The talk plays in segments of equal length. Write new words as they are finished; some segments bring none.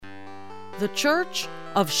The Church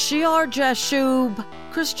of Shear Jashub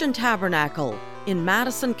Christian Tabernacle in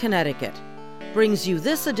Madison, Connecticut, brings you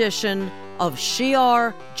this edition of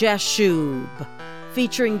Shear Jashub,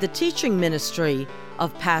 featuring the teaching ministry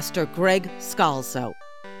of Pastor Greg Scalzo.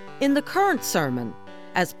 In the current sermon,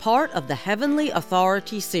 as part of the Heavenly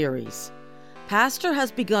Authority series, Pastor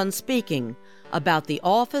has begun speaking about the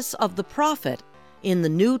office of the prophet in the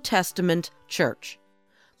New Testament church.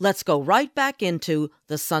 Let's go right back into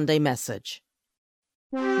the Sunday message.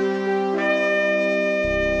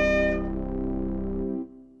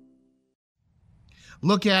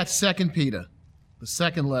 Look at 2 Peter, the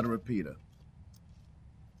second letter of Peter.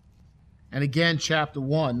 And again, chapter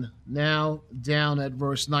 1, now down at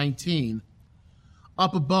verse 19.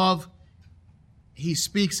 Up above, he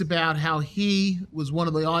speaks about how he was one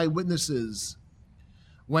of the eyewitnesses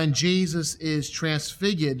when Jesus is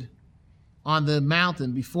transfigured on the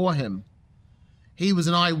mountain before him. He was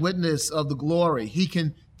an eyewitness of the glory. He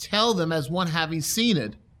can tell them as one having seen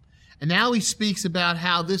it. And now he speaks about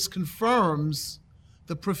how this confirms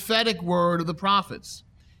the prophetic word of the prophets.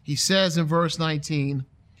 He says in verse 19,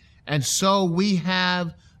 and so we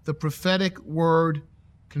have the prophetic word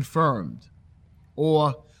confirmed,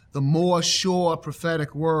 or the more sure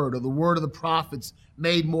prophetic word, or the word of the prophets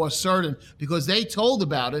made more certain, because they told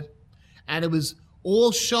about it, and it was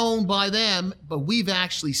all shown by them, but we've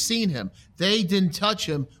actually seen him. They didn't touch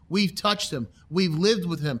him. We've touched him. We've lived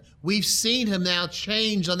with him. We've seen him now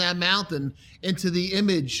change on that mountain into the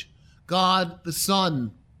image, God the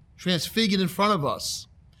Son, transfigured in front of us.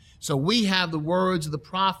 So we have the words of the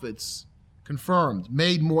prophets confirmed,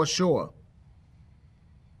 made more sure.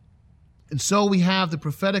 And so we have the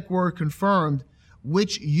prophetic word confirmed,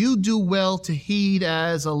 which you do well to heed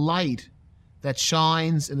as a light that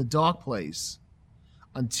shines in a dark place,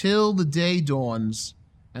 until the day dawns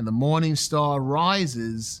and the morning star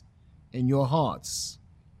rises in your hearts.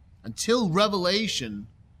 Until revelation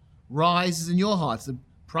rises in your hearts. The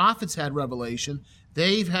prophets had revelation.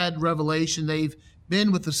 They've had revelation. They've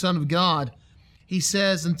been with the Son of God. He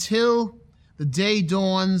says, until the day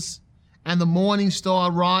dawns and the morning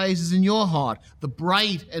star rises in your heart. The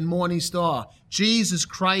bright and morning star, Jesus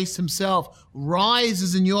Christ himself,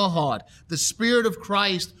 rises in your heart. The Spirit of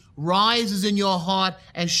Christ rises in your heart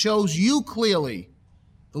and shows you clearly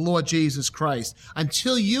the Lord Jesus Christ.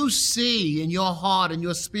 Until you see in your heart and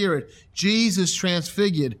your spirit Jesus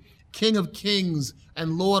transfigured, King of kings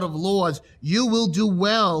and Lord of lords, you will do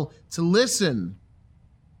well to listen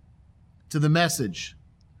to the message,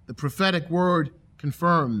 the prophetic word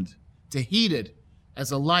confirmed, to heed it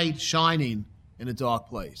as a light shining in a dark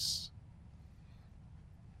place.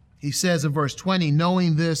 He says in verse 20,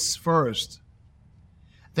 knowing this first,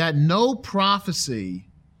 that no prophecy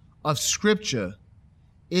of Scripture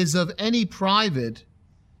is of any private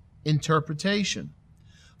interpretation.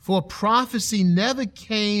 For prophecy never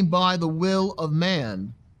came by the will of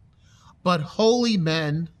man, but holy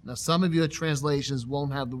men. Now, some of your translations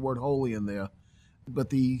won't have the word holy in there, but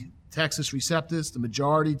the Textus Receptus, the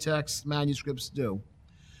majority text manuscripts do.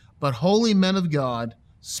 But holy men of God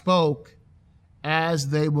spoke as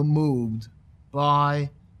they were moved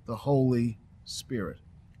by the Holy Spirit.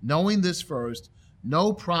 Knowing this first,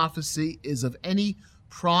 no prophecy is of any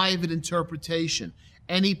private interpretation,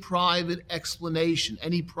 any private explanation,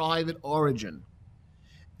 any private origin.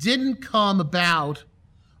 Didn't come about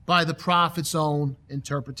by the prophet's own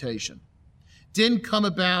interpretation. Didn't come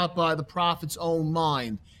about by the prophet's own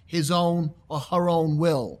mind, his own or her own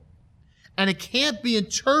will. And it can't be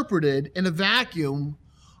interpreted in a vacuum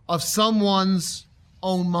of someone's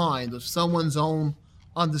own mind, of someone's own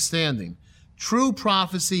understanding. True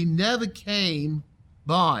prophecy never came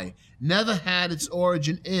by, never had its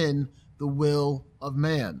origin in the will of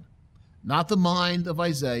man. Not the mind of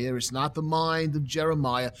Isaiah, it's not the mind of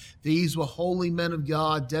Jeremiah. These were holy men of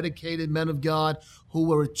God, dedicated men of God who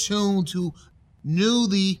were attuned, who knew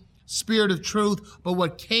the Spirit of truth, but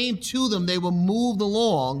what came to them, they were moved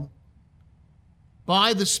along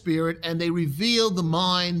by the Spirit, and they revealed the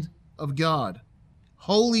mind of God.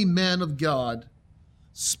 Holy men of God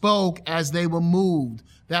spoke as they were moved.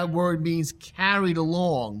 That word means carried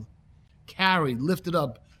along, carried, lifted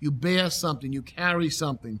up. You bear something, you carry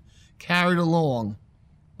something, carried along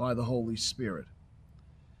by the Holy Spirit.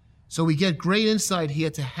 So we get great insight here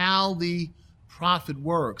to how the prophet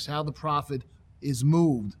works, how the prophet is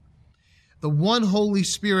moved. The one Holy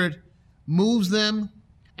Spirit moves them,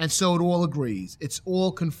 and so it all agrees. It's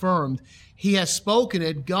all confirmed. He has spoken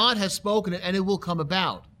it, God has spoken it, and it will come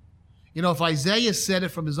about. You know, if Isaiah said it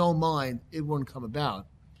from his own mind, it wouldn't come about.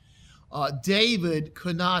 David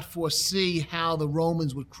could not foresee how the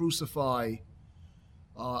Romans would crucify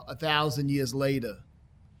 1,000 years later.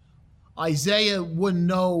 Isaiah wouldn't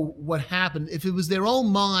know what happened. If it was their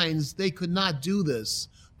own minds, they could not do this.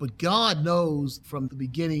 But God knows from the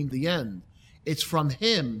beginning to the end. It's from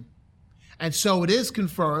him. And so it is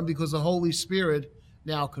confirmed because the Holy Spirit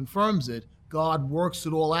now confirms it. God works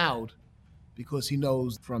it all out because he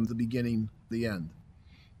knows from the beginning to the end.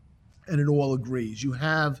 And it all agrees. You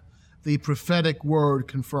have the prophetic word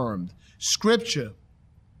confirmed. Scripture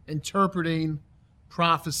interpreting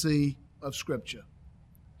prophecy of Scripture.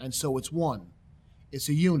 And so it's one. It's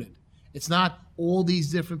a unit. It's not all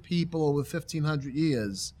these different people over 1,500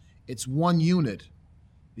 years. It's one unit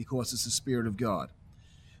because it's the Spirit of God.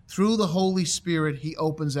 Through the Holy Spirit, he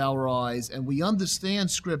opens our eyes, and we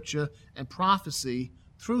understand Scripture and prophecy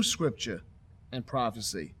through Scripture and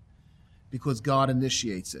prophecy because God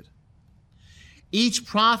initiates it. Each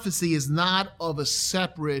prophecy is not of a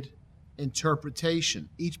separate interpretation.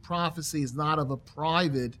 Each prophecy is not of a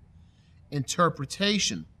private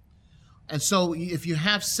interpretation. And so if you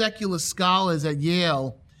have secular scholars at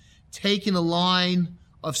Yale taking a line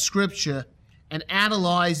of Scripture and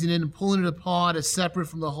analyzing it and pulling it apart as separate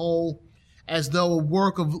from the whole, as though a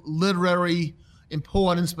work of literary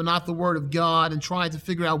importance, but not the Word of God, and trying to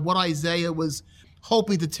figure out what Isaiah was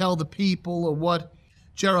hoping to tell the people or what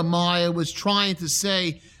Jeremiah was trying to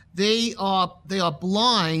say, they are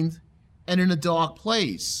blind and in a dark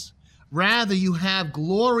place. Rather, you have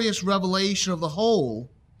glorious revelation of the whole.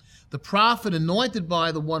 The prophet anointed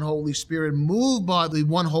by the one Holy Spirit, moved by the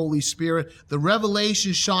one Holy Spirit, the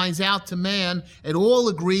revelation shines out to man. It all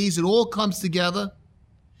agrees, it all comes together,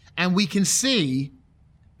 and we can see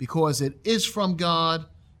because it is from God,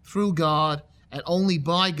 through God, and only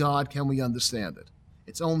by God can we understand it.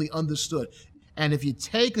 It's only understood. And if you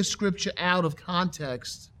take a scripture out of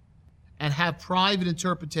context and have private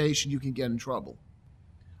interpretation, you can get in trouble.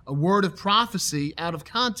 A word of prophecy out of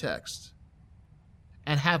context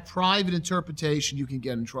and have private interpretation, you can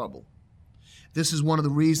get in trouble. This is one of the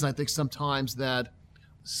reasons I think sometimes that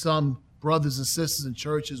some brothers and sisters in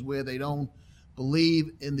churches where they don't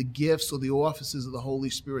believe in the gifts or the offices of the Holy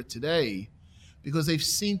Spirit today, because they've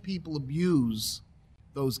seen people abuse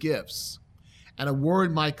those gifts. And a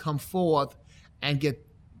word might come forth and get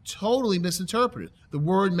totally misinterpreted. The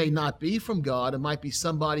word may not be from God. It might be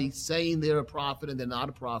somebody saying they're a prophet and they're not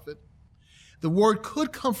a prophet. The word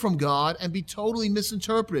could come from God and be totally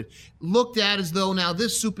misinterpreted, looked at as though now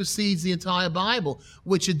this supersedes the entire Bible,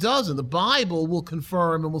 which it doesn't. The Bible will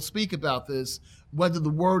confirm and will speak about this, whether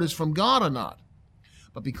the word is from God or not.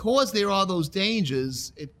 But because there are those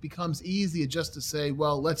dangers, it becomes easier just to say,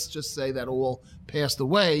 well, let's just say that all passed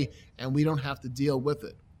away and we don't have to deal with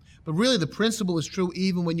it. But really the principle is true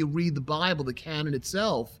even when you read the Bible, the canon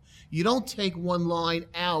itself. You don't take one line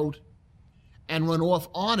out and run off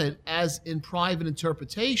on it as in private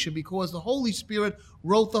interpretation, because the Holy Spirit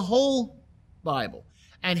wrote the whole Bible.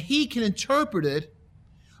 And he can interpret it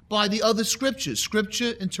by the other scriptures.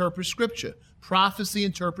 Scripture interprets scripture. Prophecy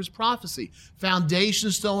interprets prophecy.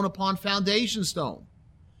 Foundation stone upon foundation stone.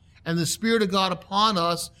 And the Spirit of God upon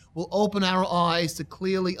us will open our eyes to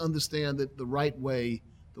clearly understand it the right way,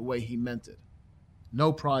 the way he meant it.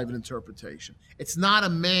 No private interpretation. It's not a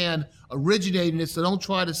man originating it, so don't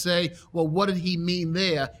try to say, well, what did he mean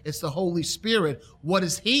there? It's the Holy Spirit. What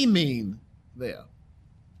does he mean there?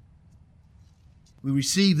 We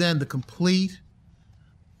receive then the complete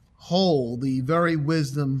whole, the very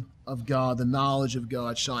wisdom of God, the knowledge of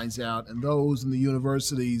God shines out, and those in the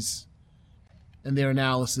universities and their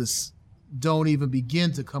analysis don't even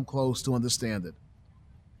begin to come close to understand it.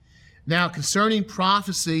 Now, concerning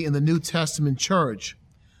prophecy in the New Testament church,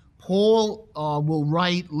 Paul will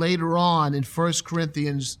write later on in 1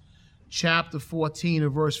 Corinthians chapter 14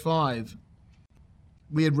 and verse 5.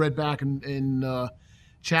 We had read back in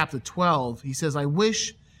chapter 12. He says, I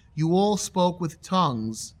wish you all spoke with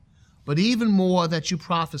tongues, but even more that you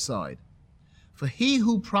prophesied. For he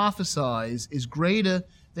who prophesies is greater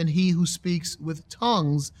than he who speaks with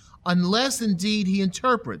tongues, unless indeed he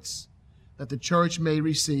interprets, that the church may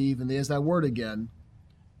receive, and there's that word again,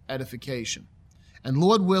 edification. And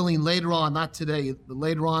Lord willing, later on, not today, but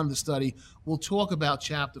later on in the study, we'll talk about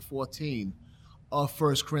chapter 14 of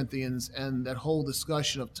 1 Corinthians and that whole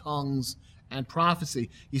discussion of tongues and prophecy.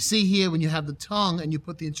 You see here, when you have the tongue and you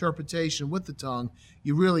put the interpretation with the tongue,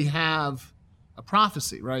 you really have a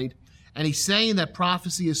prophecy, right? And he's saying that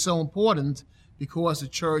prophecy is so important because the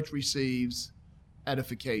church receives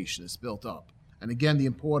edification. It's built up. And again, the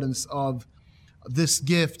importance of this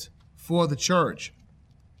gift for the church.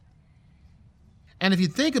 And if you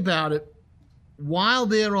think about it, while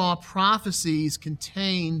there are prophecies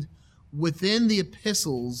contained within the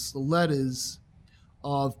epistles, the letters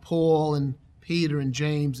of Paul and Peter and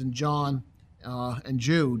James and John and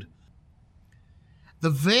Jude. The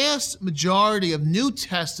vast majority of New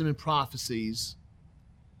Testament prophecies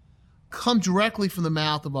come directly from the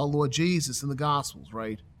mouth of our Lord Jesus in the Gospels,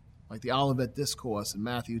 right? Like the Olivet Discourse in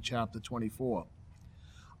Matthew chapter 24.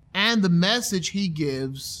 And the message he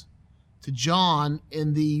gives to John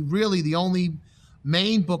in the only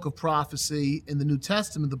main book of prophecy in the New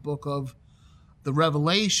Testament, the book of the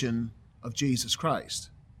Revelation of Jesus Christ.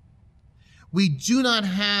 We do not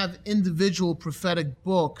have individual prophetic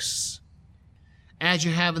books as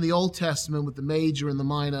you have in the Old Testament with the major and the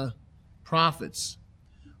minor prophets.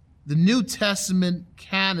 The New Testament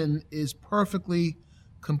canon is perfectly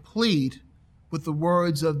complete with the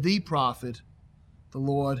words of the prophet, the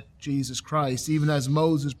Lord Jesus Christ, even as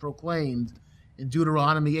Moses proclaimed in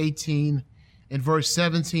Deuteronomy 18 in verse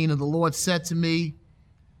 17, "And the Lord said to me,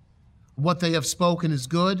 what they have spoken is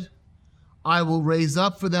good. I will raise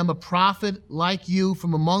up for them a prophet like you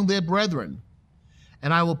from among their brethren,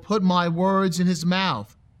 and I will put my words in his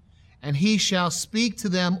mouth, and he shall speak to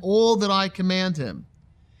them all that I command him.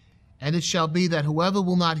 And it shall be that whoever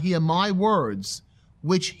will not hear my words,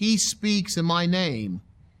 which he speaks in my name,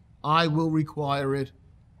 I will require it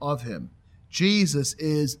of him." Jesus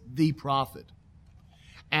is the prophet.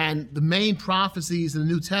 And the main prophecies in the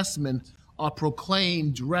New Testament are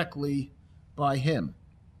proclaimed directly by him.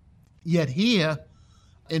 Yet here,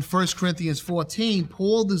 in 1 Corinthians 14,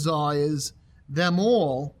 Paul desires them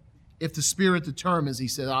all, if the Spirit determines, he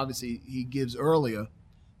said, obviously he gives earlier,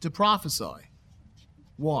 to prophesy.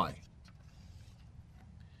 Why?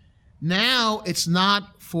 Now it's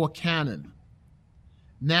not for canon.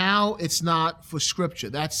 Now it's not for Scripture.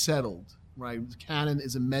 That's settled, right? Canon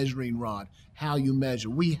is a measuring rod, how you measure.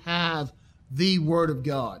 We have the Word of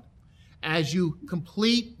God. As you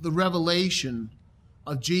complete the revelation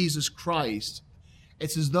of Jesus Christ,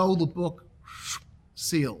 it's as though the book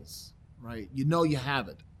seals, right? You know you have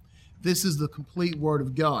it. This is the complete Word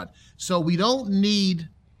of God. So we don't need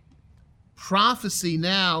prophecy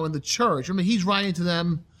now in the church. I mean, he's writing to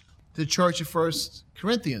them, the church of 1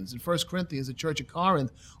 Corinthians. In 1 Corinthians, the church of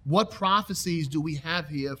Corinth, what prophecies do we have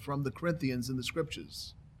here from the Corinthians in the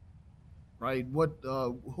Scriptures? Right?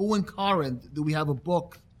 Who in Corinth do we have a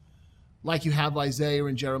book like you have Isaiah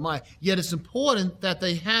and Jeremiah? Yet it's important that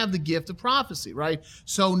they have the gift of prophecy, right?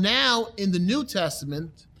 So now in the New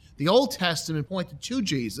Testament, the Old Testament pointed to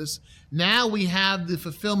Jesus. Now we have the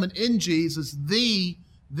fulfillment in Jesus, the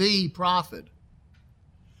prophet.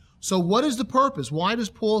 So what is the purpose? Why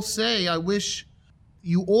does Paul say, I wish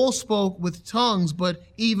you all spoke with tongues, but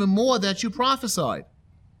even more that you prophesied?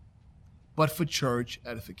 But for church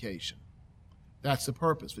edification. That's the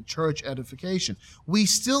purpose, for church edification. We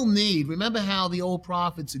still need, remember how the old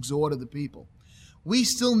prophets exhorted the people. We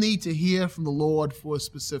still need to hear from the Lord for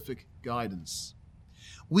specific guidance.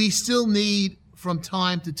 We still need from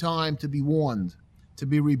time to time to be warned, to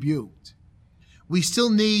be rebuked. We still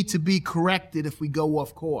need to be corrected if we go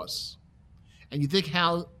off course. And you think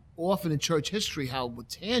how often in church history, how with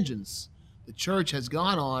tangents the church has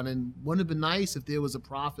gone on, and wouldn't it have been nice if there was a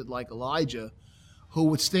prophet like Elijah who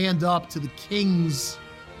would stand up to the kings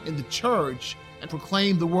in the church and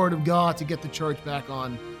proclaim the word of God to get the church back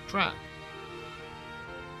on track.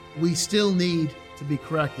 We still need to be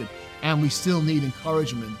corrected, and we still need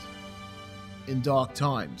encouragement in dark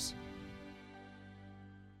times.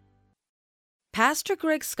 Pastor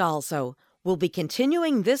Greg Scalzo will be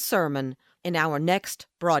continuing this sermon in our next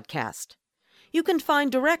broadcast. You can find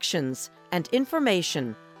directions and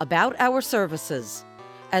information about our services,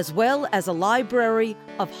 as well as a library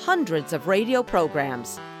of hundreds of radio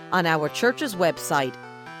programs on our church's website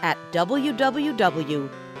at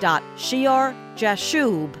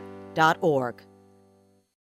www.shearjashub.org.